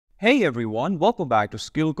Hey everyone, welcome back to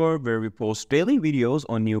Skill Curve, where we post daily videos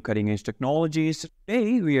on new cutting-edge technologies.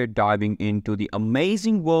 Today we are diving into the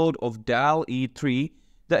amazing world of DALL-E 3,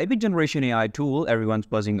 the image generation AI tool everyone's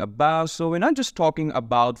buzzing about. So we're not just talking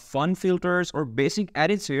about fun filters or basic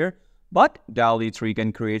edits here, but DALL-E 3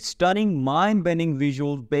 can create stunning, mind-bending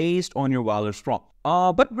visuals based on your wildest prompt.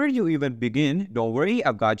 But where do you even begin? Don't worry,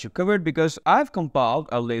 I've got you covered because I've compiled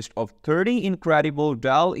a list of 30 incredible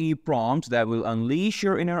DALL-E prompts that will unleash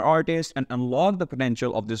your inner artist and unlock the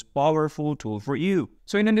potential of this powerful tool for you.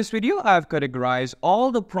 So in this video, I've categorized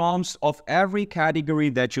all the prompts of every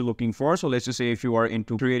category that you're looking for. So let's just say if you are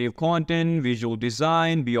into creative content, visual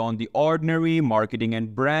design, beyond the ordinary, marketing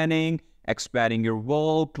and branding, expanding your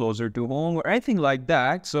world, closer to home, or anything like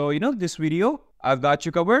that. So this video, I've got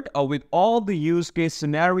you covered with all the use case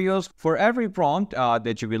scenarios for every prompt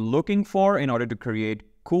that you've been looking for in order to create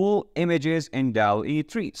cool images in DALL-E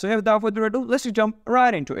 3. So without further ado, let's just jump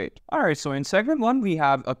right into it. Alright, so in segment 1, we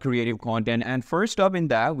have a creative content, and first up in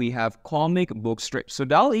that, we have comic book strips. So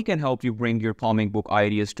DALL-E can help you bring your comic book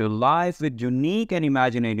ideas to life with unique and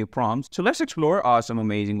imaginative prompts. So let's explore some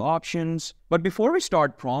amazing options. But before we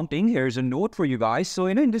start prompting, here's a note for you guys. So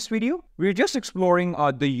in this video, we're just exploring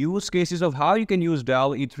the use cases of how you can use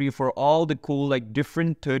DALL-E 3 for all the cool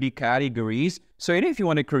different 30 categories. So if you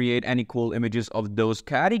want to create any cool images of those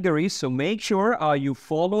categories, so make sure you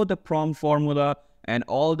follow the prompt formula and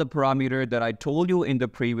all the parameters that I told you in the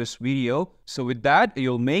previous video. So with that,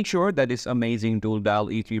 you'll make sure that this amazing tool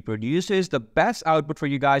DALL-E 3 produces the best output for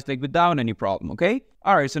you guys without any problem, okay?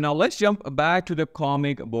 Alright, so now let's jump back to the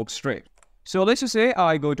comic book strip. So let's just say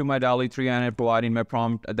I go to my DALL-E 3 and I provide in my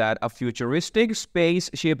prompt that a futuristic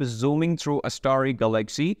spaceship is zooming through a starry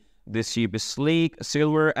galaxy. This ship is sleek,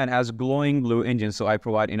 silver, and has glowing blue engines. So I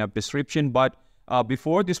provide enough description, but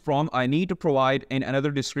before this prompt, I need to provide in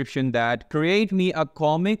another description that create me a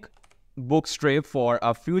comic book strip for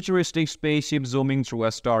a futuristic spaceship zooming through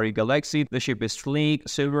a starry galaxy. The ship is sleek,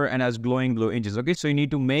 silver, and has glowing blue engines. Okay, so you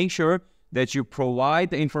need to make sure that you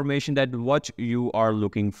provide the information that what you are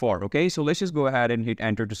looking for. Okay, so let's just go ahead and hit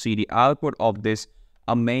enter to see the output of this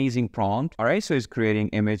amazing prompt. All right, so it's creating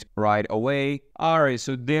image right away. All right,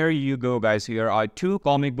 so there you go, guys. Here are 2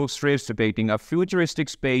 comic book strips depicting a futuristic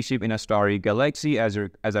spaceship in a starry galaxy as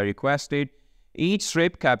I requested. Each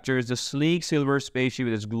strip captures the sleek silver spaceship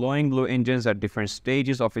with its glowing blue engines at different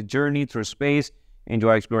stages of its journey through space.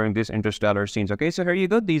 Enjoy exploring these interstellar scenes. Okay, so here you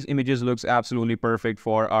go. These images looks absolutely perfect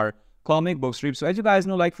for our comic book strips. So as you guys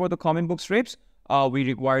know, for the comic book strips, we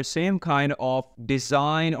require same kind of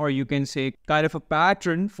design, or you can say kind of a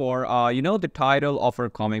pattern for the title of our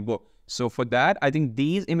comic book. So for that, I think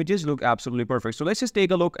these images look absolutely perfect. So let's just take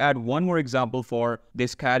a look at one more example for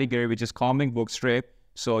this category, which is comic book strip.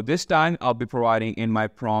 So this time I'll be providing in my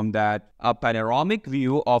prompt that a panoramic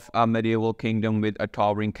view of a medieval kingdom with a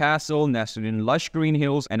towering castle nested in lush green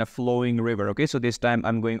hills and a flowing river. Okay, so this time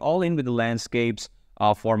I'm going all in with the landscapes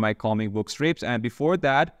for my comic book strips, and before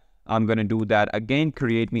that I'm gonna do that again,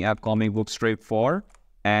 create me a comic book strip for,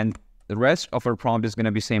 and the rest of our prompt is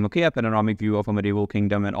gonna be same. Okay, a panoramic view of a medieval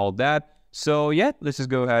kingdom and all that. So yeah, let's just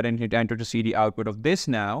go ahead and hit enter to see the output of this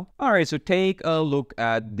now. All right, so take a look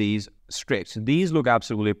at these strips. These look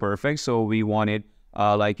absolutely perfect. So we wanted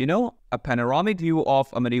a panoramic view of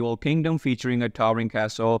a medieval kingdom featuring a towering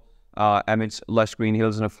castle amidst lush green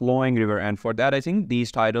hills and a flowing river. And for that, I think these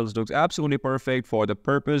titles looks absolutely perfect for the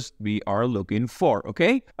purpose we are looking for.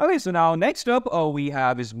 Okay, so now next up we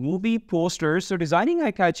have is movie posters. So designing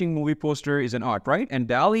eye-catching movie poster is an art, right? And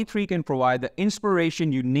DALL-E 3 can provide the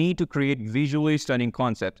inspiration you need to create visually stunning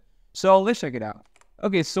concept. So let's check it out.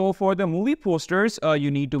 Okay, so for the movie posters, you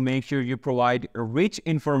need to make sure you provide rich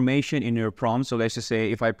information in your prompt. So let's just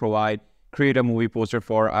say if I create a movie poster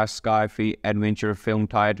for a sci-fi adventure film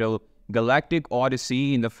titled Galactic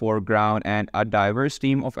Odyssey in the foreground, and a diverse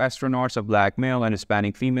team of astronauts, a black male, an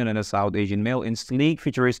Hispanic female, and a South Asian male in sleek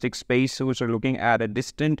futuristic spacesuits are looking at a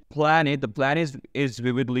distant planet. The planet is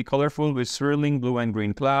vividly colorful with swirling blue and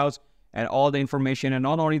green clouds and all the information. And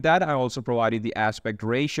not only that, I also provided the aspect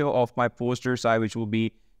ratio of my poster size, which will be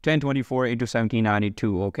 1024 into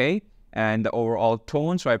 1792, okay? And the overall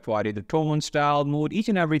tone, so I provided the tone, style, mood, each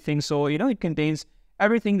and everything. So, it contains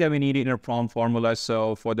everything that we need in our prompt formula.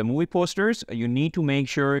 So for the movie posters, you need to make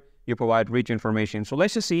sure you provide rich information. So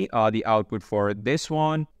let's just see the output for this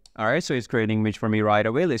one. All right, so it's creating image for me right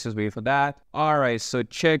away. Let's just wait for that. All right, so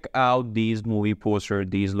check out these movie posters.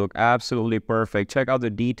 These look absolutely perfect. Check out the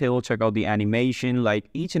detail, check out the animation,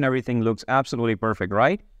 each and everything looks absolutely perfect,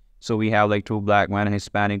 right? So we have 2 black men, a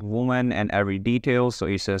Hispanic woman, and every detail. So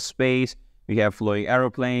it says space. We have flowing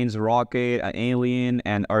aeroplanes, rocket, an alien,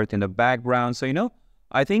 and Earth in the background. So,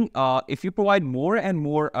 I think if you provide more and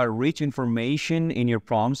more rich information in your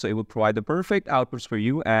prompts, so it will provide the perfect outputs for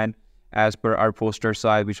you. And as per our poster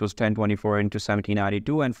size, which was 1024 into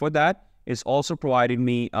 1792, and for that, it's also provided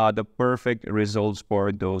me the perfect results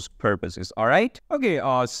for those purposes. All right. Okay.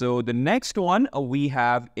 So the next one we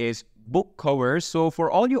have is book covers. So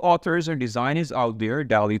for all you authors or designers out there,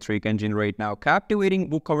 DALL-E 3 can generate now captivating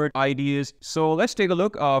book cover ideas. So let's take a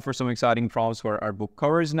look for some exciting prompts for our book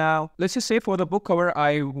covers now. Let's just say for the book cover,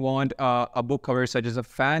 I want a book cover such as a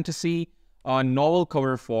fantasy novel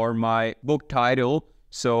cover for my book title.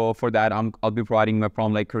 So for that, I'll be providing my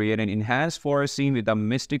prompt like create an enhanced forest scene with a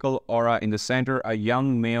mystical aura in the center, a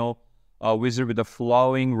young male wizard with a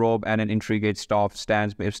flowing robe and an intricate staff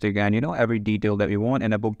stands lipstick, and every detail that we want.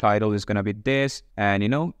 And the book title is gonna be this, and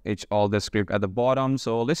it's all the script at the bottom.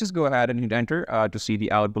 So let's just go ahead and hit enter to see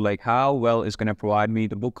the output, like how well it's gonna provide me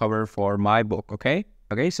the book cover for my book.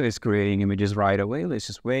 Okay, so it's creating images right away. Let's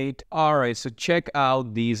just wait. All right, so check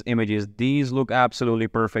out these images. These look absolutely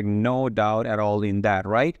perfect, no doubt at all in that,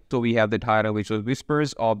 right? So we have the title, which was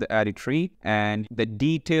Whispers of the Addy Tree, and the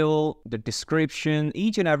detail, the description,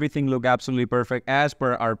 each and everything look absolutely perfect as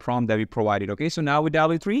per our prompt that we provided. Okay, so now with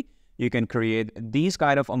DALL-E 3, you can create these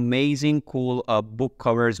kind of amazing, cool book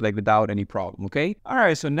covers like without any problem, okay? All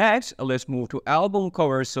right, so next, let's move to album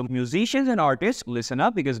covers. So musicians and artists, listen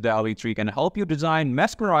up because DALL-E 3 can help you design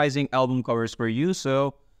mesmerizing album covers for you.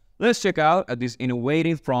 So let's check out these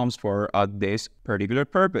innovative prompts for this particular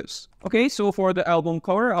purpose. Okay, so for the album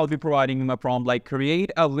cover, I'll be providing a prompt like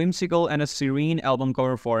create a whimsical and a serene album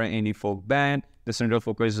cover for an indie folk band. The central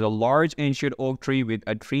focus is a large ancient oak tree with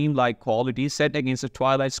a dreamlike quality set against a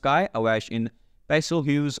twilight sky, awash in pastel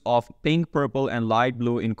hues of pink, purple, and light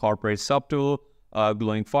blue incorporate subtle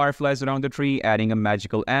glowing fireflies around the tree, adding a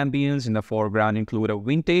magical ambience. In the foreground include a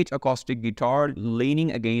vintage acoustic guitar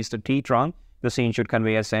leaning against a tree trunk. The scene should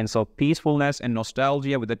convey a sense of peacefulness and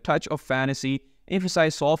nostalgia with a touch of fantasy,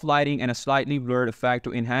 emphasize soft lighting and a slightly blurred effect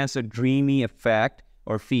to enhance a dreamy effect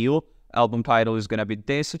or feel. Album title is going to be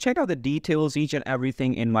this. So check out the details, each and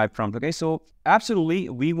everything in my prompt. Okay, so absolutely,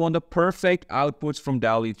 we want the perfect outputs from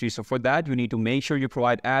DALL-E 3. So for that, you need to make sure you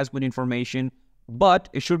provide as much information, but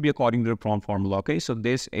it should be according to the prompt formula. Okay, so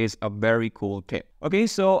this is a very cool tip. Okay,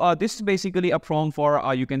 so this is basically a prompt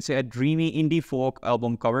for, you can say, a dreamy indie folk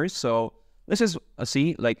album cover. So let's just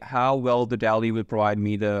see like how well the DALL-E will provide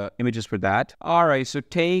me the images for that. All right, so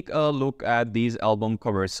take a look at these album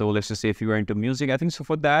covers. So let's just say if you are into music, I think so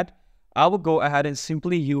for that, I will go ahead and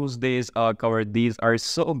simply use this cover. These are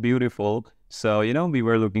so beautiful. So, we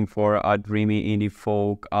were looking for a dreamy indie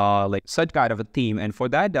folk, like such kind of a theme. And for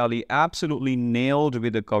that, DALL-E absolutely nailed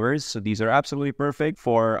with the covers. So these are absolutely perfect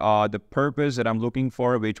for the purpose that I'm looking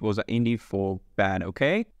for, which was an indie folk band,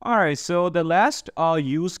 okay? All right, so the last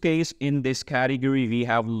use case in this category, we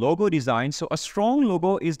have logo design. So a strong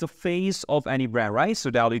logo is the face of any brand, right? So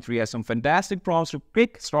DALL-E 3 has some fantastic prompts to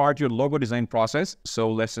quick start your logo design process.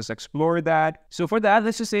 So let's just explore that. So for that,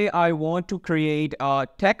 let's just say I want to create a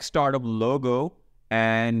tech startup logo,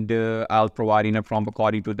 and I'll provide in a prompt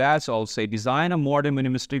according to that. So I'll say design a modern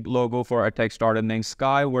minimalistic logo for a tech startup named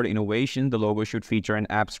Skyward Innovation. The logo should feature an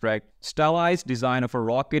abstract stylized design of a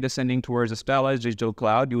rocket ascending towards a stylized digital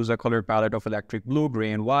cloud. Use a color palette of electric blue,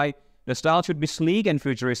 gray, and white. The style should be sleek and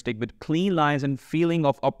futuristic with clean lines and feeling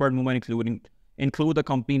of upward movement, include the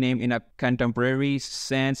company name in a contemporary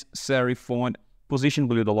sans serif font position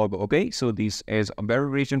below the logo. Okay, so this is a very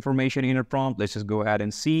rich information in a prompt. Let's just go ahead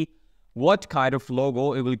and see what kind of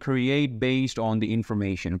logo it will create based on the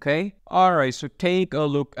information, okay? All right, so take a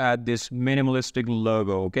look at this minimalistic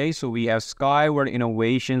logo, okay? So we have Skyward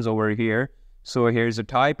Innovations over here. So here's a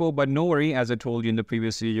typo, but no worry, as I told you in the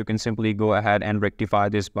previous video, you can simply go ahead and rectify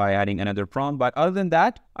this by adding another prompt. But other than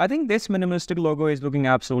that, I think this minimalistic logo is looking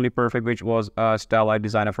absolutely perfect, which was a stylized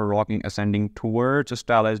design of a rocket ascending towards a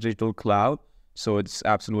stylized digital cloud. So it's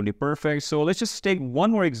absolutely perfect. So let's just take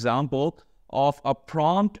one more example of a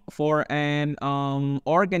prompt for an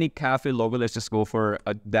organic cafe logo. Let's just go for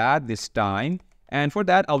that this time. And for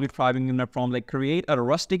that, I'll be providing in a prompt like create a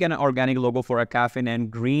rustic and an organic logo for a cafe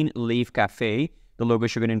named Green Leaf Cafe. The logo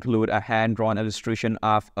should include a hand-drawn illustration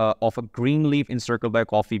of a green leaf encircled by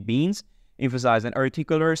coffee beans. Emphasize an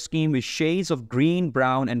articular scheme with shades of green,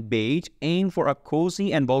 brown, and beige. Aim for a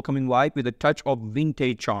cozy and welcoming vibe with a touch of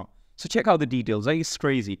vintage charm. So check out the details. It's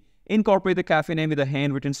crazy. Incorporate the cafe name with a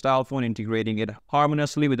handwritten style font, integrating it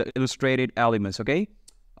harmoniously with the illustrated elements, okay?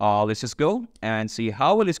 Let's just go and see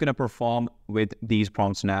how well it's going to perform with these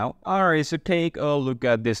prompts now. All right, so take a look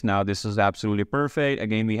at this now. This is absolutely perfect.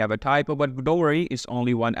 Again, we have a typo, but don't worry, it's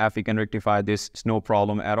only one F. We can rectify this. It's no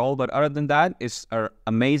problem at all. But other than that, it's an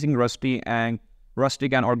amazing, rusty, and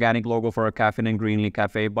rustic and organic logo for a cafe and green leaf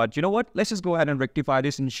cafe. But you know what? Let's just go ahead and rectify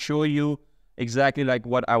this and show you exactly like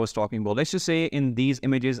what I was talking about. Let's just say in these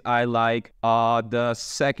images, I like the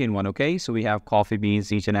second one, okay? So we have coffee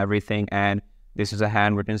beans, each and everything, and this is a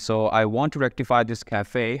handwritten. So I want to rectify this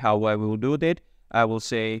cafe. How I will do it? I will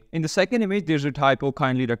say, in the second image, there's a typo.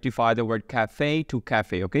 Kindly rectify the word cafe to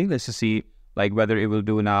cafe, okay? Let's just see like whether it will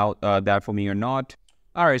do now that for me or not.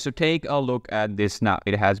 All right, so take a look at this now.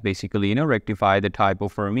 It has basically, you know, rectified the typo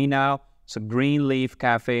for me now. So green leaf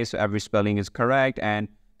cafe, so every spelling is correct. And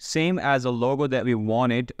same as a logo that we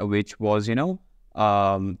wanted, which was, you know,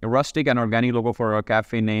 a rustic and organic logo for a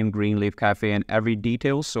cafe named Greenleaf Cafe, and every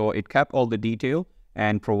detail. So it kept all the detail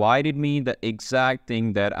and provided me the exact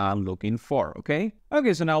thing that I'm looking for, okay?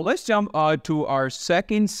 Okay, so now let's jump to our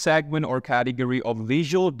second segment or category of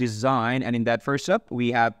visual design. And in that first up, we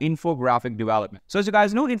have infographic development. So as you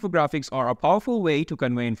guys know, infographics are a powerful way to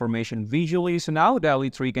convey information visually. So now DALL-E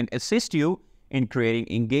 3 can assist you in creating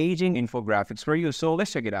engaging infographics for you. So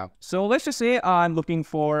let's check it out. So let's just say I'm looking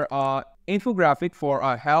for infographic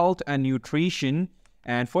for health and nutrition.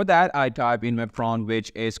 And for that, I type in my prompt,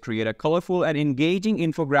 which is create a colorful and engaging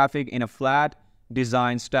infographic in a flat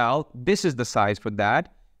design style. This is the size for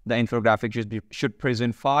that. The infographic should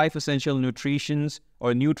present 5 essential nutrients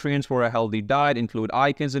for a healthy diet, include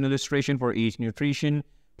icons and illustration for each nutrition,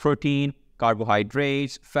 protein,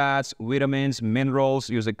 carbohydrates, fats, vitamins, minerals.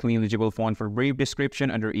 Use a clean, legible font for brief description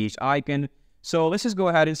under each icon. So let's just go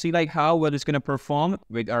ahead and see like how well it's going to perform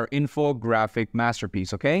with our infographic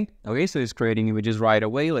masterpiece, okay? Okay, so it's creating images right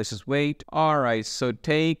away. Let's just wait. All right, so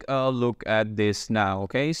take a look at this now,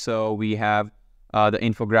 okay? So we have the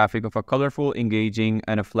infographic of a colorful, engaging,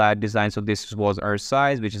 and a flat design. So this was our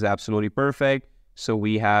size, which is absolutely perfect. So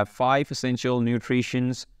we have 5 essential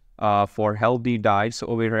nutrients for healthy diet. So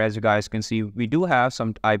over here, as you guys can see, we do have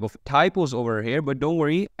some type of typos over here, but don't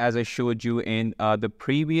worry. As I showed you in the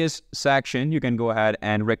previous section, you can go ahead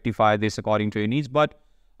and rectify this according to your needs. But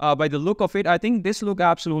by the look of it, I think this look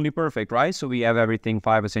absolutely perfect, right? So we have everything,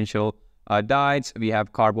 5 essential diets. We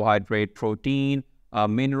have carbohydrate, protein,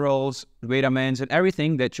 minerals, vitamins, and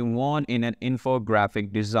everything that you want in an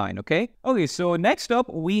infographic design, okay? Okay, so next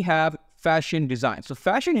up, we have fashion design. So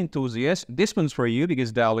fashion enthusiasts, this one's for you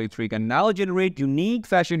because DALL-E 3 can now generate unique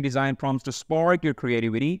fashion design prompts to spark your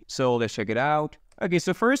creativity. So let's check it out. Okay,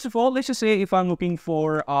 so first of all, let's just say if I'm looking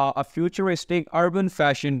for a futuristic urban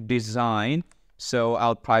fashion design, so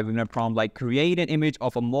I'll probably gonna prompt like create an image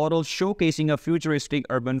of a model showcasing a futuristic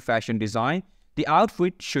urban fashion design. The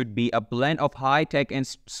outfit should be a blend of high-tech and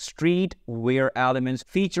streetwear elements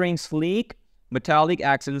featuring sleek metallic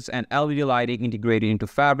accents and LED lighting integrated into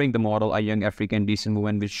fabric. The model, a young African decent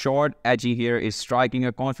woman with short, edgy hair, is striking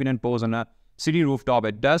a confident pose on a city rooftop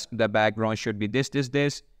at dusk. The background should be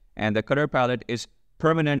this, and the color palette is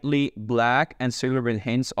permanently black and silver with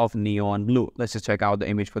hints of neon blue. Let's just check out the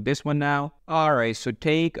image for this one now. All right, so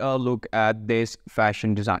take a look at this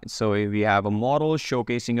fashion design. So we have a model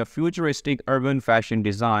showcasing a futuristic urban fashion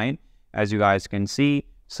design, as you guys can see.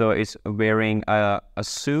 So it's wearing a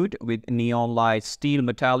suit with neon lights, steel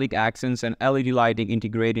metallic accents, and LED lighting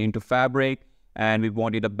integrated into fabric. And we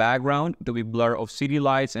wanted a background to be blur of city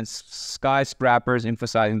lights and skyscrapers,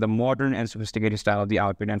 emphasizing the modern and sophisticated style of the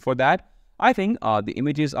outfit. And for that, I think the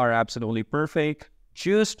images are absolutely perfect,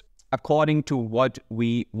 just according to what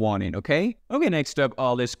we wanted, okay? Okay, next up,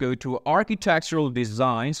 let's go to architectural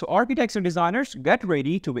design. So architectural designers, get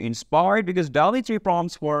ready to be inspired because DALL-E 3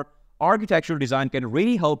 prompts for architectural design can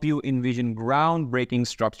really help you envision groundbreaking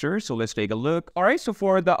structures. So let's take a look. All right, so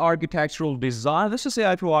for the architectural design, let's just say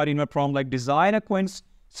I provide in a prompt like design a quaint,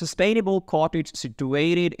 sustainable cottage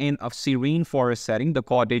situated in a serene forest setting. The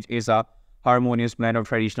cottage is a harmonious blend of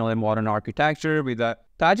traditional and modern architecture with a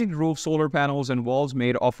thatched roof, solar panels, and walls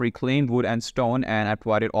made of reclaimed wood and stone. And I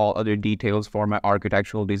provided all other details for my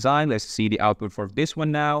architectural design. Let's see the output for this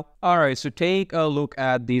one now. All right, so take a look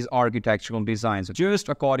at these architectural designs just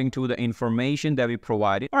according to the information that we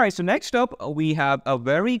provided. All right, so next up, we have a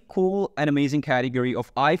very cool and amazing category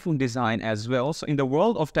of iPhone design as well. So in the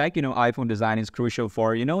world of tech, iPhone design is crucial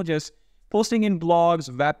for, just posting in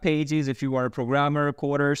blogs, web pages, if you are a programmer,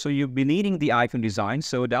 coder, so you'll be needing the iPhone design.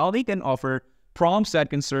 So DALL-E can offer prompts that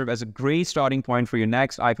can serve as a great starting point for your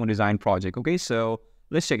next iPhone design project. Okay, so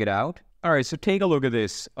let's check it out. All right, so take a look at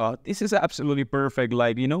this. This is absolutely perfect.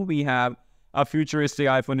 Like, we have a futuristic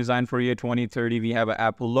iPhone design for year 2030. We have an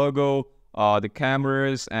Apple logo, the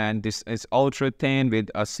cameras, and this is ultra thin with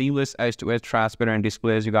a seamless edge-to-edge transparent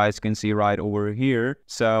display, as you guys can see right over here.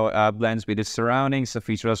 So blends with its surroundings, a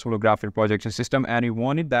featureless holographic projection system, and we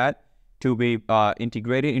wanted that to be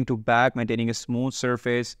integrated into back, maintaining a smooth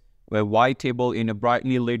surface a white table in a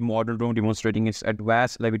brightly lit modern room demonstrating its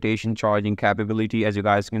advanced levitation charging capability, as you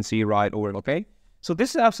guys can see right over, okay? So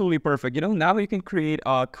this is absolutely perfect. Now you can create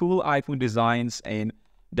cool iPhone designs in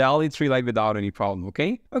DALLE 3 like without any problem,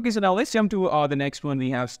 okay? Okay, so now let's jump to the next one.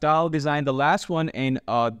 We have style design, the last one in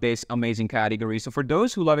this amazing category. So for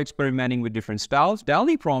those who love experimenting with different styles,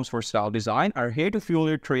 DALLE prompts for style design are here to fuel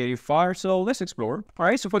your creative fire. So let's explore. All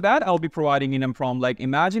right, so for that, I'll be providing in a prompt like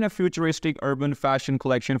imagine a futuristic urban fashion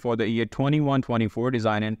collection for the year 21-24,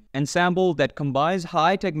 design an ensemble that combines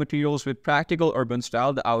high-tech materials with practical urban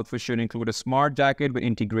style. The outfit should include a smart jacket with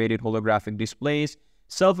integrated holographic displays,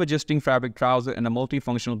 self-adjusting fabric trousers, and a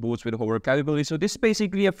multifunctional boots with hover capability. So this is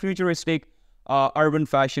basically a futuristic urban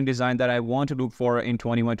fashion design that I want to look for in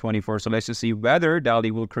 21-24. So let's just see whether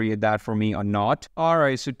DALLE will create that for me or not. All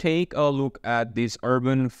right, so take a look at this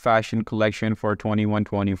urban fashion collection for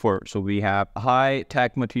 21-24. So we have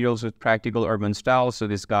high-tech materials with practical urban style. So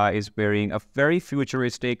this guy is wearing a very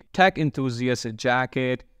futuristic tech enthusiast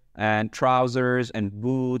jacket and trousers and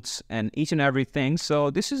boots and each and everything. So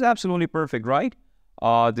this is absolutely perfect, right?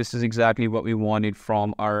 This is exactly what we wanted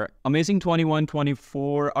from our amazing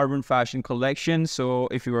 21-24 urban fashion collection. So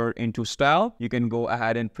if you are into style, you can go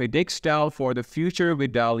ahead and predict style for the future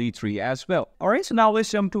with DALLE 3 as well. All right, so now let's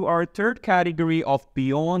jump to our third category of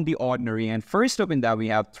beyond the ordinary. And first up in that, we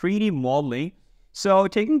have 3D modeling. So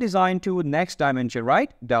taking design to next dimension,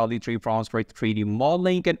 right? DALLE 3 prompts for 3D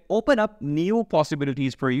modeling can open up new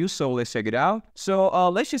possibilities for you. So let's check it out. So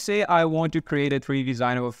let's just say I want to create a 3D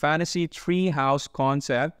design of a fantasy tree house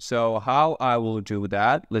concept. So how I will do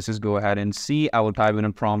that? Let's just go ahead and see. I will type in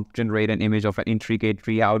a prompt, generate an image of an intricate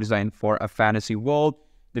tree house design for a fantasy world.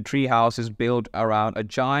 The tree house is built around a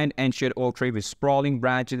giant ancient oak tree with sprawling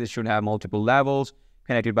branches. It should have multiple levels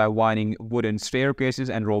connected by winding wooden staircases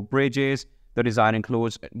and rope bridges. The design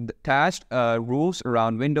includes thatched roofs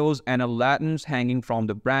around windows and lanterns hanging from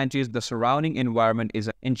the branches. The surrounding environment is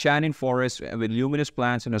an enchanting forest with luminous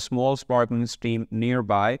plants and a small sparkling stream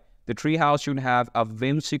nearby. The treehouse should have a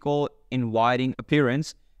whimsical, inviting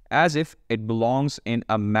appearance, as if it belongs in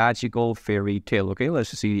a magical fairy tale. Okay, let's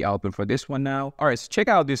just see the output for this one now. All right, so check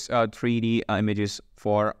out this 3D images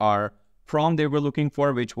for our prompt they were looking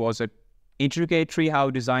for, which was a intricate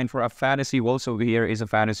treehouse design for a fantasy world. So here is a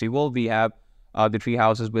fantasy world. We have the tree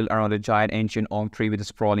house is built around a giant ancient oak tree with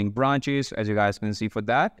sprawling branches, as you guys can see for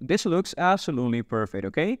that. This looks absolutely perfect,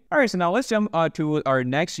 okay? All right, so now let's jump to our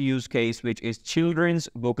next use case, which is children's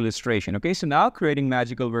book illustration, okay? So now creating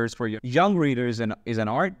magical words for your young readers is an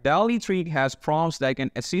art. DALLE 3 has prompts that can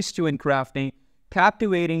assist you in crafting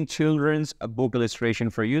captivating children's book illustration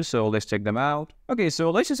for you. So let's check them out. Okay,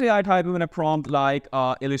 so let's just say I type in a prompt like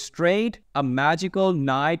illustrate a magical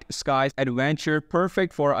night skies adventure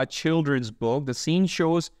perfect for a children's book. The scene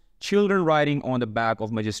shows children riding on the back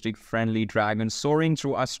of majestic friendly dragon soaring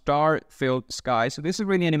through a star-filled sky. So this is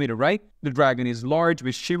really animated, right? The dragon is large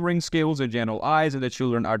with shivering scales and gentle eyes, and the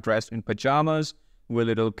children are dressed in pajamas with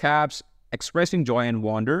little caps expressing joy and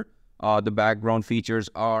wonder. The background features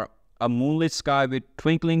are a moonlit sky with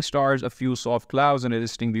twinkling stars, a few soft clouds, and a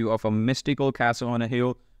distinct view of a mystical castle on a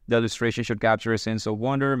hill. The illustration should capture a sense of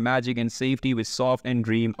wonder, magic, and safety with soft and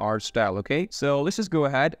dream art style, okay? So let's just go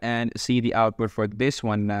ahead and see the output for this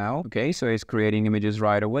one now. Okay, so it's creating images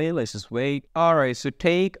right away. Let's just wait. All right, so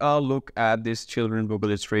take a look at this children's book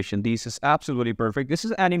illustration. This is absolutely perfect. This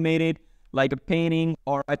is animated like a painting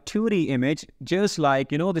or a 2D image, just like,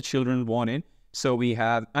 the children wanted. So we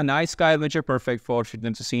have a night sky adventure perfect for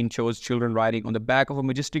children. The scene shows children riding on the back of a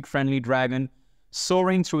majestic friendly dragon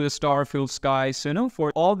soaring through the star-filled sky. So,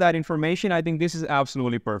 for all that information, I think this is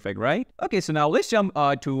absolutely perfect, right? Okay, so now let's jump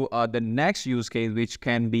to the next use case, which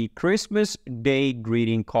can be Christmas Day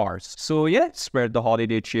greeting cards. So yeah, spread the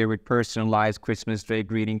holiday cheer with personalized Christmas Day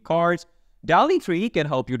greeting cards. DALLE 3 can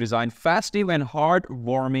help you design festive and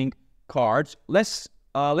heartwarming cards. Let's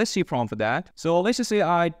see prompt for that. So let's just say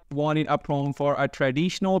I wanted a prompt for a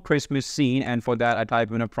traditional Christmas scene, and for that I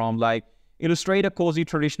type in a prompt like illustrate a cozy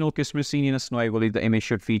traditional Christmas scene in a snowy village. The image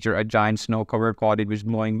should feature a giant snow-covered cottage with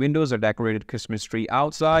glowing windows, a decorated Christmas tree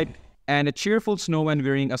outside, and a cheerful snowman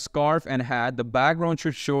wearing a scarf and hat. The background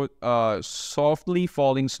should show softly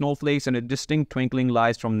falling snowflakes and a distinct twinkling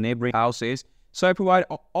lights from neighboring houses. So I provide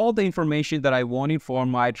all the information that I wanted for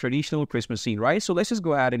my traditional Christmas scene, right? So let's just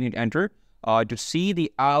go ahead and hit enter to see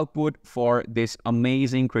the output for this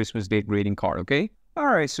amazing Christmas Day greeting card, okay? All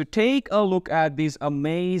right, so take a look at these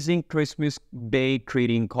amazing Christmas Day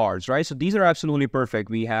greeting cards, right? So these are absolutely perfect.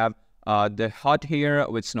 We have the hut here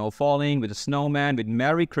with snow falling, with a snowman, with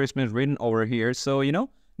Merry Christmas written over here. So,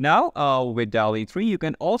 Now, with DALL-E 3, you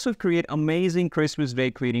can also create amazing Christmas Day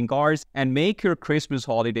greeting cards and make your Christmas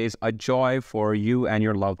holidays a joy for you and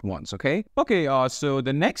your loved ones, okay? Okay, so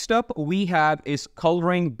the next up we have is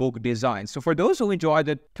coloring book design. So for those who enjoy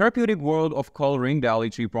the therapeutic world of coloring, DALL-E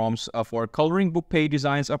 3 prompts for coloring book page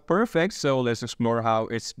designs are perfect. So let's explore how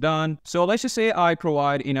it's done. So let's just say I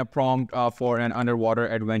provide in a prompt for an underwater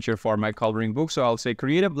adventure for my coloring book. So I'll say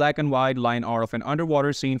create a black and white line art of an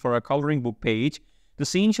underwater scene for a coloring book page. The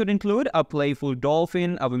scene should include a playful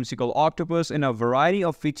dolphin, a whimsical octopus, and a variety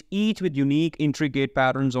of fish, each with unique, intricate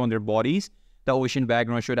patterns on their bodies. The ocean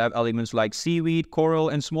background should have elements like seaweed, coral,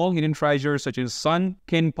 and small hidden treasures such as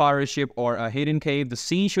sunken pirate ship or a hidden cave. The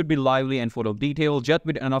scene should be lively and full of detail, just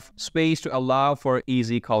with enough space to allow for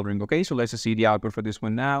easy coloring. Okay, so let's just see the output for this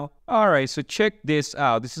one now. Alright, so check this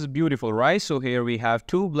out. This is beautiful, right? So here we have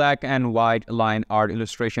two black and white line art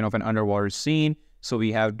illustration of an underwater scene. So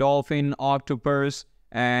we have dolphin, octopus,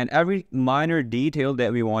 and every minor detail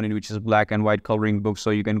that we wanted, which is black and white coloring book. So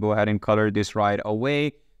you can go ahead and color this right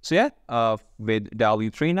away. So yeah, with DALL-E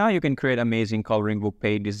 3 now, you can create amazing coloring book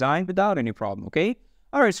page design without any problem, okay?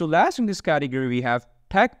 All right, so last in this category, we have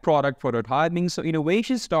tech product prototyping. So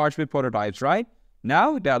innovation starts with prototypes, right?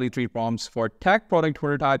 Now, DALL-E 3 prompts for tech product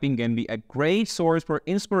prototyping can be a great source for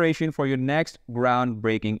inspiration for your next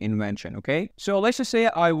groundbreaking invention, okay? So let's just say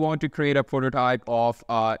I want to create a prototype of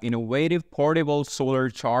innovative portable solar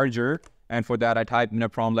charger. And for that, I type in a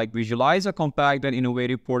prompt like visualize a compact and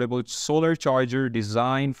innovative portable solar charger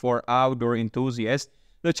designed for outdoor enthusiasts.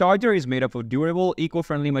 The charger is made up of durable,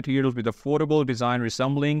 eco-friendly materials with affordable design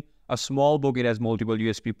resembling a small book. It has multiple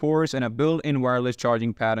USB ports and a built-in wireless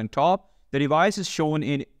charging pad on top. The device is shown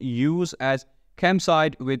in use as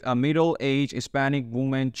campsite with a middle-aged Hispanic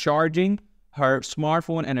woman charging her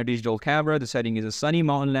smartphone and a digital camera. The setting is a sunny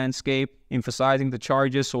mountain landscape, emphasizing the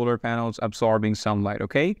charger's solar panels absorbing sunlight,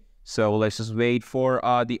 okay? So let's just wait for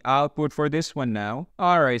the output for this one now.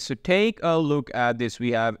 All right, so take a look at this.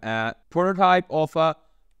 We have a prototype of a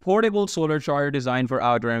portable solar charger designed for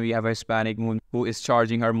outdoor, and we have a Hispanic woman who is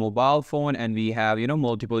charging her mobile phone, and we have,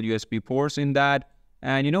 multiple USB ports in that.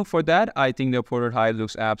 And for that, I think the prototype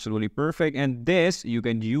looks absolutely perfect. And this you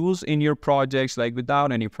can use in your projects like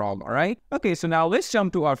without any problem, all right? Okay, so now let's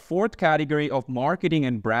jump to our fourth category of marketing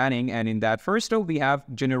and branding. And in that first up, we have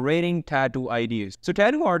generating tattoo ideas. So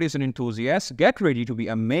tattoo artists and enthusiasts, get ready to be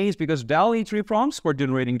amazed because DALL-E 3 prompts for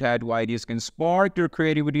generating tattoo ideas can spark your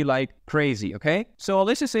creativity like crazy, okay? So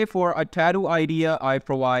let's just say for a tattoo idea, I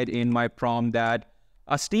provide in my prompt that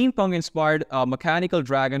a steampunk-inspired mechanical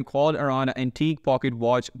dragon coiled around an antique pocket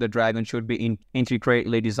watch. The dragon should be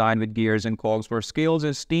intricately designed with gears and cogs for scales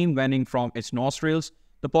and steam vending from its nostrils.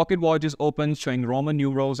 The pocket watch is open, showing Roman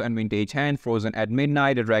numerals and vintage hand frozen at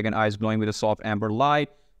midnight. The dragon eyes glowing with a soft amber light.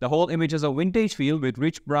 The whole image has a vintage feel with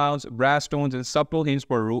rich browns, brass stones, and subtle hints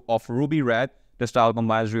of ruby red. The style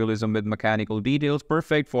combines realism with mechanical details,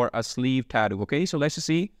 perfect for a sleeve tattoo. Okay, so let's just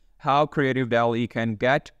see how creative DALL-E can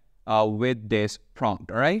get with this prompt,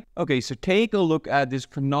 all right? Okay, so take a look at this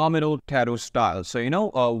phenomenal tattoo style. So,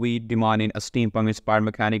 we demanding a steampunk-inspired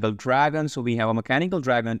mechanical dragon. So we have a mechanical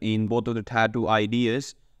dragon in both of the tattoo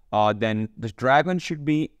ideas. Then the dragon should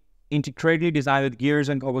be intricately designed with gears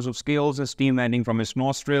and cogs of scales and steam vending from its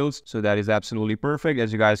nostrils. So that is absolutely perfect,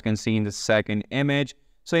 as you guys can see in the second image.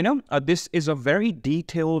 So, this is a very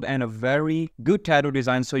detailed and a very good tattoo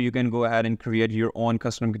design. So you can go ahead and create your own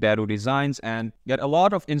custom tattoo designs and get a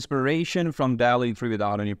lot of inspiration from DALL-E 3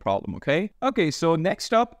 without any problem, okay? Okay, so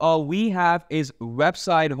next up we have is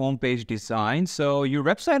website homepage design. So your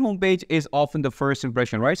website homepage is often the first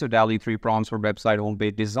impression, right? So DALL-E 3 prompts for website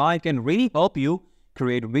homepage design can really help you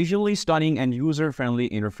create visually stunning and user-friendly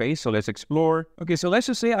interface. So let's explore. Okay, so let's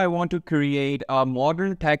just say I want to create a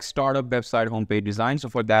modern tech startup website homepage design. So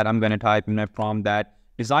for that, I'm going to type in a prompt that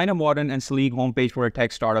design a modern and sleek homepage for a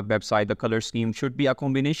tech startup website. The color scheme should be a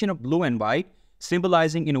combination of blue and white,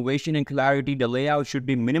 symbolizing innovation and clarity. The layout should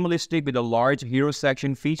be minimalistic with a large hero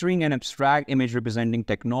section featuring an abstract image representing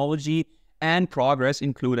technology and progress.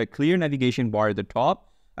 Include a clear navigation bar at the top,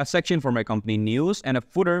 a section for my company news, and a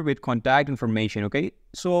footer with contact information, okay?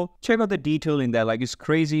 So check out the detail in that, like it's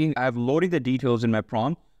crazy. I've loaded the details in my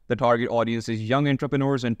prompt. The target audience is young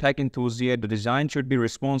entrepreneurs and tech enthusiasts. The design should be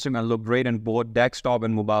responsive and look great on both desktop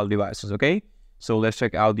and mobile devices, okay? So let's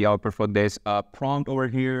check out the output for this prompt over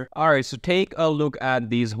here. All right, so take a look at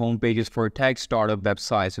these home pages for tech startup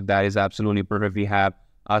websites. So that is absolutely perfect. We have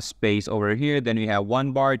a space over here. Then we have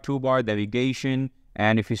 1 bar, 2 bar, navigation.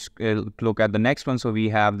 And if you look at the next one, so we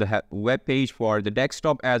have the web page for the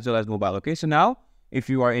desktop as well as mobile. Okay, so now if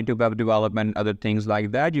you are into web development, other things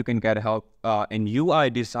like that, you can get help in UI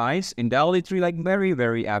designs in DALL-E 3 like very,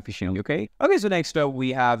 very efficiently, okay? Okay, so next up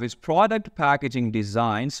we have is product packaging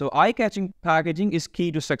design. So eye-catching packaging is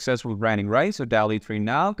key to successful branding, right? So DALL-E 3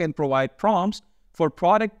 now can provide prompts for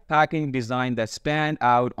product packaging design that stand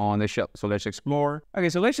out on the shelf. So let's explore. Okay,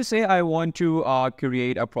 so let's just say I want to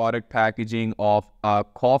create a product packaging of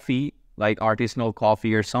coffee, like artisanal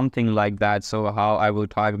coffee or something like that. So how I will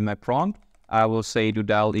type in my prompt, I will say to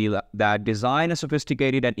DALL-E that design a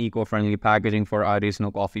sophisticated and eco-friendly packaging for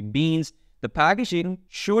artisanal coffee beans. The packaging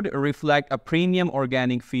should reflect a premium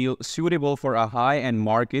organic feel suitable for a high-end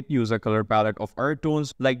market. Use a color palette of earth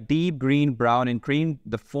tones like deep green, brown, and cream.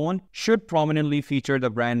 The font should prominently feature the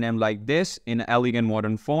brand name like this in an elegant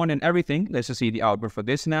modern font and everything. Let's just see the output for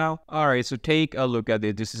this now. All right, so take a look at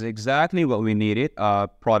it. This is exactly what we needed.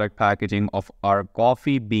 Product packaging of our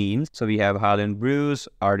coffee beans. So we have Highland Brews,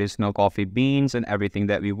 artisanal coffee beans, and everything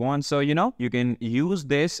that we want. So, you know, you can use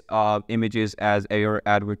this images as your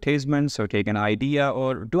advertisement. So take an idea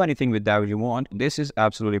or do anything with that if you want. This is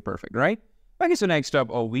absolutely perfect, right? Okay, so next up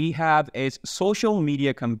we have is social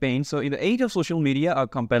media campaign. So in the age of social media, a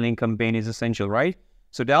compelling campaign is essential, right?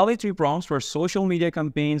 So DALL-E 3 prompts for social media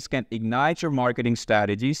campaigns can ignite your marketing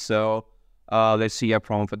strategy. So let's see a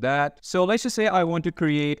prompt for that. So let's just say I want to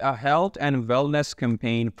create a health and wellness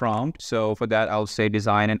campaign prompt. So for that, I'll say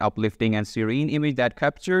design an uplifting and serene image that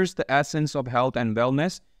captures the essence of health and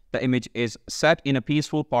wellness. The image is set in a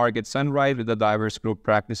peaceful park at sunrise with a diverse group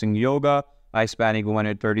practicing yoga, a Hispanic woman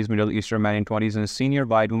in 30s, Middle Eastern man in 20s, and a senior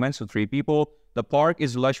white woman, so 3 people. The park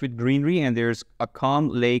is lush with greenery and there's a calm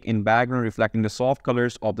lake in background reflecting the soft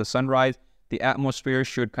colors of the sunrise. The atmosphere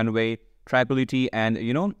should convey tranquility and,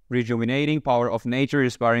 you know, rejuvenating power of nature,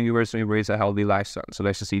 inspiring viewers to embrace a healthy lifestyle. So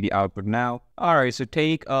let's just see the output now. All right, so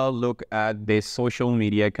take a look at this social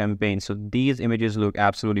media campaign. So these images look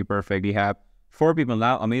absolutely perfect. We have 4 people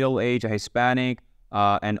now, a middle-aged, a Hispanic,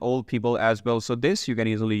 and old people as well. So this, you can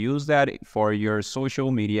easily use that for your social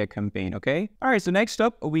media campaign, okay? All right, so next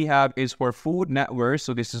up we have is for food networks.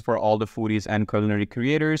 So this is for all the foodies and culinary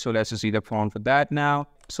creators. So let's just see the prompt for that now.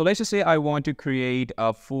 So let's just say I want to create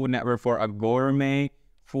a food network for a gourmet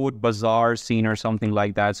food bazaar scene or something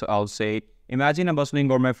like that. So I'll say, imagine a bustling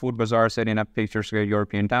gourmet food bazaar set in a picturesque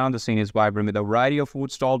European town. The scene is vibrant with a variety of food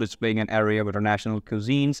stalls displaying an area with international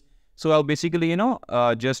cuisines. So I'll basically, you know,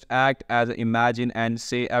 just act as imagine and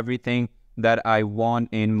say everything that I want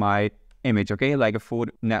in my image, okay, like a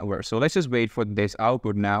food network. So let's just wait for this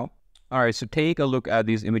output now. All right, so take a look at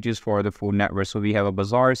these images for the food network. So we have a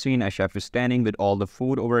bazaar scene, a chef is standing with all the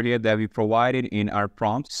food over here that we provided in our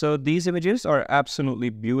prompt. So these images are absolutely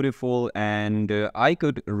beautiful and I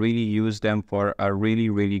could really use them for a really,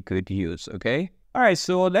 really good use, okay? All right,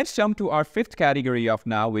 so let's jump to our 5th category of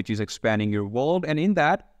now, which is expanding your world. And in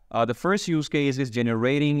that, the first use case is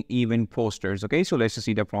generating event posters, okay? So let's just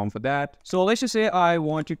see the prompt for that. So let's just say I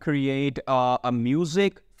want to create a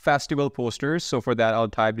music festival poster. So for that, I'll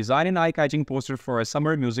type design an eye-catching poster for a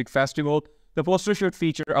summer music festival. The poster should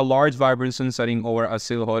feature a large vibrant sun setting over a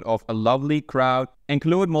silhouette of a lovely crowd.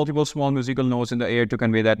 Include multiple small musical notes in the air to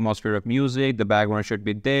convey the atmosphere of music. The background should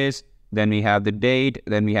be this. Then we have the date.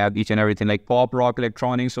 Then we have each and everything like pop, rock,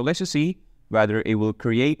 electronics. So let's just see whether it will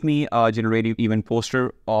create me a generative event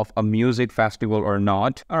poster of a music festival or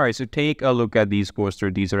not. All right, so take a look at these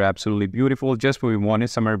posters. These are absolutely beautiful. Just what we wanted,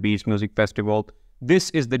 Summer Beach Music Festival. This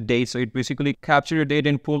is the date, so it basically captured the date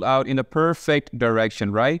and pulled out in the perfect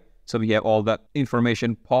direction, right? So we have all that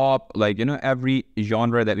information, pop, like, you know, every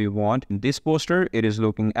genre that we want. In this poster, it is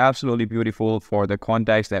looking absolutely beautiful for the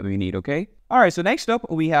context that we need, okay? All right, so next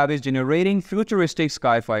up we have is generating futuristic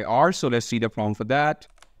sci-fi art. So let's see the prompt for that.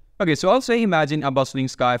 Okay, so I'll say imagine a bustling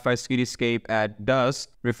sci-fi cityscape at dusk,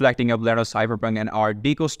 reflecting a blend of cyberpunk and art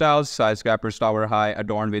deco styles, skyscrapers tower high,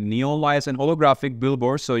 adorned with neon lights and holographic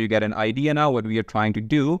billboards. So you get an idea now what we are trying to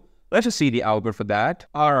do. Let's just see the output for that.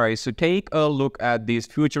 All right, so take a look at these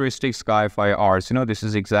futuristic sci-fi arts. You know, this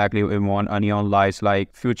is exactly what we want. Neon lights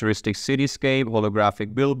like futuristic cityscape,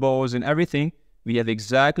 holographic billboards and everything. We have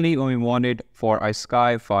exactly what we wanted for our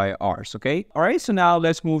sci-fi arts, okay? All right, so now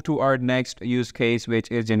let's move to our next use case, which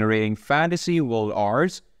is generating fantasy world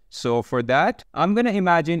arts. So for that, I'm going to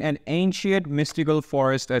imagine an ancient mystical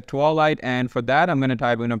forest at twilight. And for that, I'm going to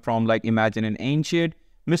type in a prompt like imagine an ancient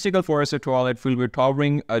mystical forest at twilight filled with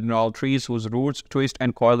towering gnarled trees whose roots twist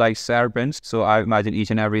and coil like serpents. So I imagine each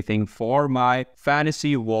and everything for my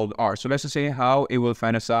fantasy world art. So let's just say how it will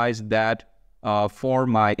fantasize that for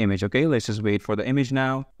my image, okay? Let's just wait for the image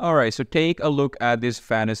now. All right, so take a look at this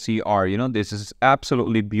fantasy art. You know, this is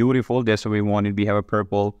absolutely beautiful. That's what we wanted. We have a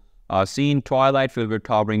purple Scene, twilight filled with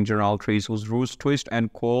towering general trees whose roots twist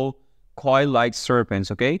and coil like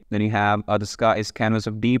serpents, okay? Then you have the sky is canvas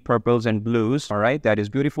of deep purples and blues, all right? That is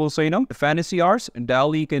beautiful. So, the fantasy arts,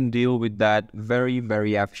 DALL-E can deal with that very,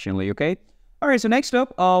 very efficiently, okay? All right, so next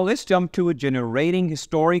up, let's jump to generating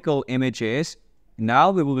historical images.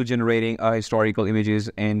 Now we will be generating historical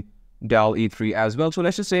images in DALL-E 3 as well. So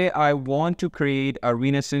let's just say I want to create a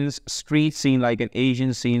Renaissance street scene, like an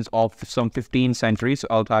Asian scenes of some 15th century. So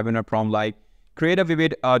I'll type in a prompt like, create a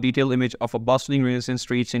vivid, detailed image of a bustling Renaissance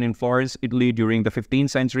street scene in Florence, Italy during the 15th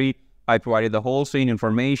century. I provided the whole scene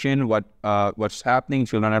information, what's happening.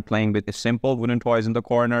 Children are playing with simple wooden toys in the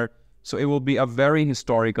corner. So it will be a very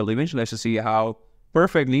historical image. Let's just see how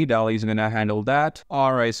perfectly DALL-E is going to handle that.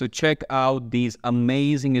 All right, so check out these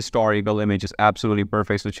amazing historical images. Absolutely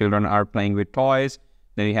perfect. So children are playing with toys.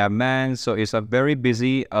 Then you have man. So it's a very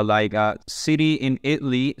busy city in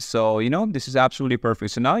Italy. So, this is absolutely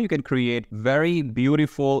perfect. So now you can create very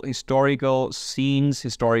beautiful historical scenes,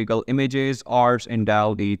 historical images, arts in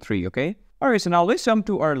DALL-E 3, okay? All right, so now let's jump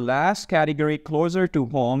to our last category, closer to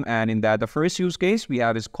home. And in that, the first use case we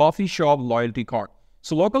have is coffee shop loyalty card.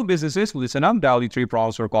 So local businesses, listen up, DALL-E 3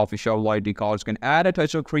 prompts for coffee shop loyalty cards can add a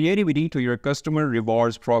touch of creativity to your customer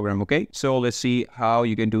rewards program, okay? So let's see how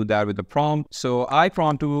you can do that with the prompt. So I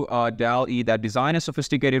prompt to DALL-E that design a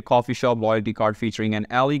sophisticated coffee shop loyalty card featuring an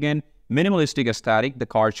elegant, minimalistic aesthetic. The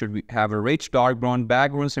card should have a rich dark brown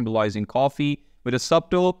background symbolizing coffee with a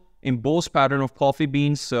subtle embossed pattern of coffee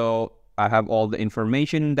beans. So I have all the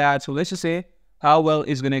information in that. So let's just say how well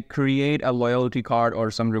is going to create a loyalty card or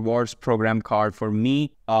some rewards program card for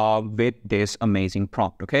me with this amazing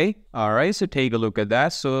prompt, okay? All right, so take a look at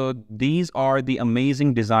that. So these are the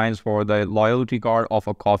amazing designs for the loyalty card of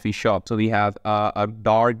a coffee shop. So we have a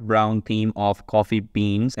dark brown theme of coffee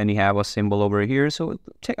beans and you have a symbol over here. So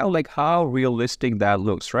check out like how realistic that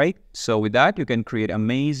looks, right? So with that, you can create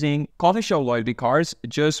amazing coffee shop loyalty cards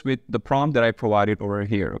just with the prompt that I provided over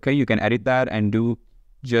here, okay? You can edit that and do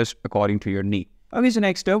just according to your need. Okay, so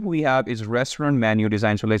next up we have is restaurant menu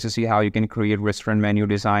design. So let's just see how you can create restaurant menu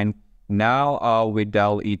design now with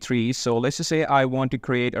DALL-E 3. So let's just say I want to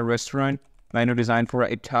create a restaurant menu design for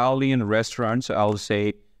an Italian restaurant. So I'll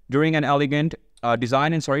say during an elegant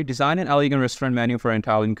design an elegant restaurant menu for an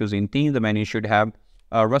Italian cuisine theme. The menu should have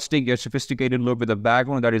a rustic yet sophisticated look with a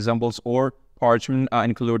background that resembles or parchment,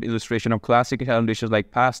 include illustration of classic Italian dishes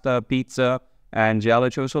like pasta, pizza, and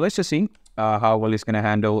gelato. So let's just see how well it's going to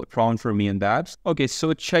handle prompt for me in that. Okay,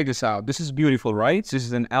 so check this out. This is beautiful, right? This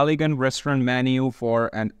is an elegant restaurant menu for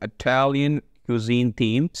an Italian cuisine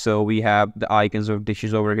theme. So we have the icons of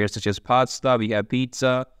dishes over here such as pasta, we have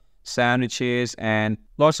pizza, sandwiches, and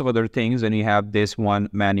lots of other things. And you have this one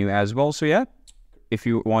menu as well. So yeah, if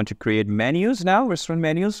you want to create menus now, restaurant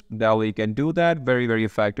menus, DALL-E can do that very, very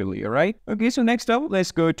effectively, all right? Okay, so next up,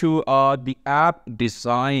 let's go to the app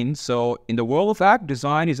design. So in the world of app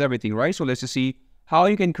design is everything, right? So let's just see how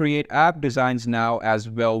you can create app designs now as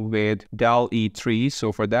well with DALL-E 3.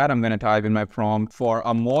 So for that, I'm going to type in my prompt for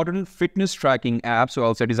a modern fitness tracking app. So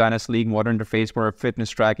I'll say design a sleek modern interface for a fitness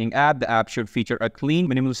tracking app. The app should feature a clean,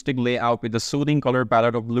 minimalistic layout with a soothing color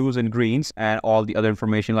palette of blues and greens and all the other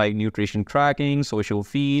information like nutrition tracking, social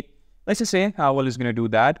feed. Let's just say how well it's going to do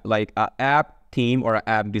that, like an app theme or an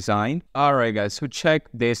app design. All right, guys, so check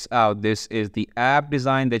this out. This is the app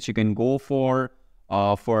design that you can go for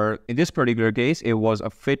in this particular case, it was a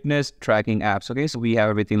fitness tracking apps. Okay, so we have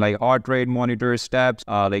everything like heart rate monitor, steps,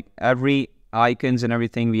 like every icons and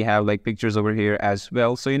everything. We have like pictures over here as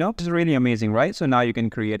well. So, this is really amazing, right? So now you can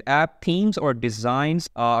create app themes or designs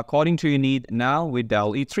according to your need now with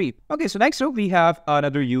DALL-E 3. Okay, so next up, we have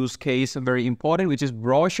another use case, very important, which is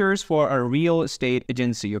brochures for a real estate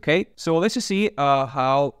agency. Okay, so let's just see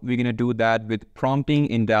how we're going to do that with prompting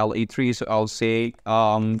in DALL-E 3. So I'll say,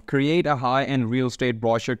 create a high-end real estate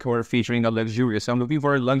brochure cover featuring a luxurious. I'm looking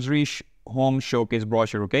for a luxury home showcase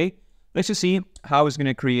brochure. Okay. Let's just see how it's going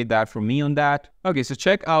to create that for me on that. Okay, so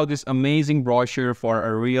check out this amazing brochure for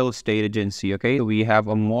a real estate agency, okay? So we have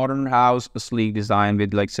a modern house, a sleek design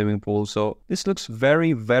with like swimming pool. So this looks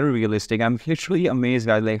very, very realistic. I'm literally amazed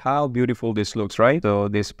at like how beautiful this looks, right? So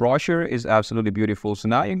this brochure is absolutely beautiful. So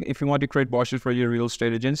now if you want to create brochures for your real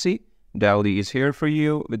estate agency, DALL-E is here for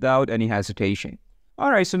you without any hesitation.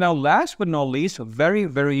 All right, so now last but not least, very,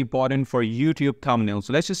 very important for YouTube thumbnails.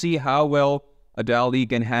 So let's just see how well DALL-E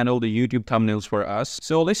can handle the YouTube thumbnails for us.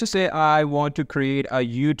 So let's just say I want to create a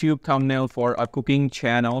YouTube thumbnail for a cooking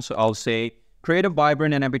channel. So I'll say, create a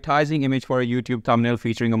vibrant and appetizing image for a YouTube thumbnail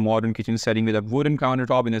featuring a modern kitchen setting with a wooden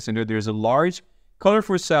countertop in the center. There's a large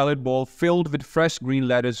Colorful salad bowl filled with fresh green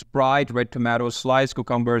lettuce, bright red tomatoes, sliced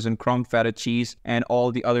cucumbers, and crumbed feta cheese, and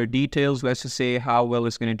all the other details. Let's just say how well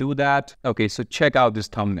it's going to do that. Okay, so check out this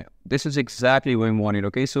thumbnail. This is exactly what we wanted,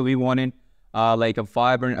 okay? So we wanted like a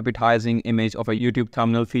vibrant, appetizing image of a YouTube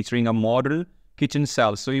thumbnail featuring a model kitchen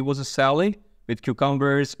salad. So it was a salad with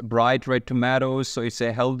cucumbers, bright red tomatoes. So it's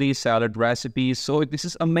a healthy salad recipe. So this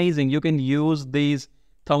is amazing. You can use these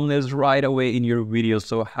thumbnails right away in your videos.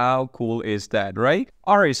 So how cool is that, right?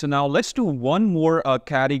 All right, so now let's do one more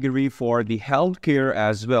category for the healthcare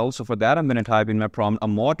as well. So for that, I'm going to type in my prompt: a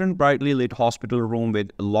modern, brightly lit hospital room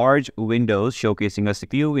with large windows showcasing a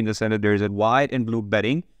view. In the center, there's a white and blue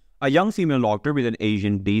bedding. A young female doctor with an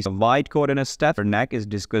Asian D, a white coat and a staff. Her neck is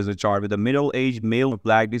discussed a chart with a middle-aged male of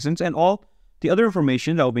black descent, and all the other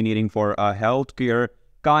information that I'll be needing for a healthcare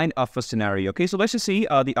kind of a scenario. Okay, so let's just see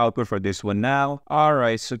the output for this one now. All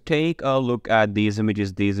right, so take a look at these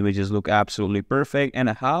images. These images look absolutely perfect, and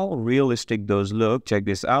how realistic those look. Check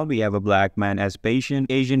this out. We have a black man as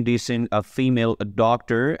patient, Asian descent, a female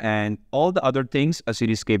doctor, and all the other things, a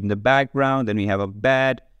cityscape in the background. Then we have a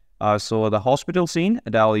bed. So the hospital scene,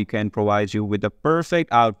 DALLE can provide you with the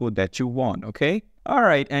perfect output that you want, okay? All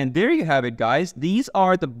right, and there you have it, guys. These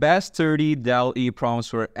are the best 30 DALLE prompts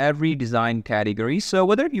for every design category. So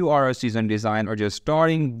whether you are a seasoned designer or just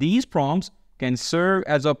starting, these prompts can serve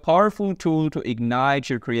as a powerful tool to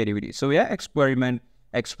ignite your creativity. So yeah, experiment,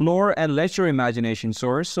 explore, and let your imagination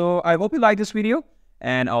soar. So I hope you like this video,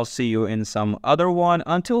 and I'll see you in some other one.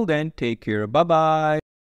 Until then, take care. Bye-bye.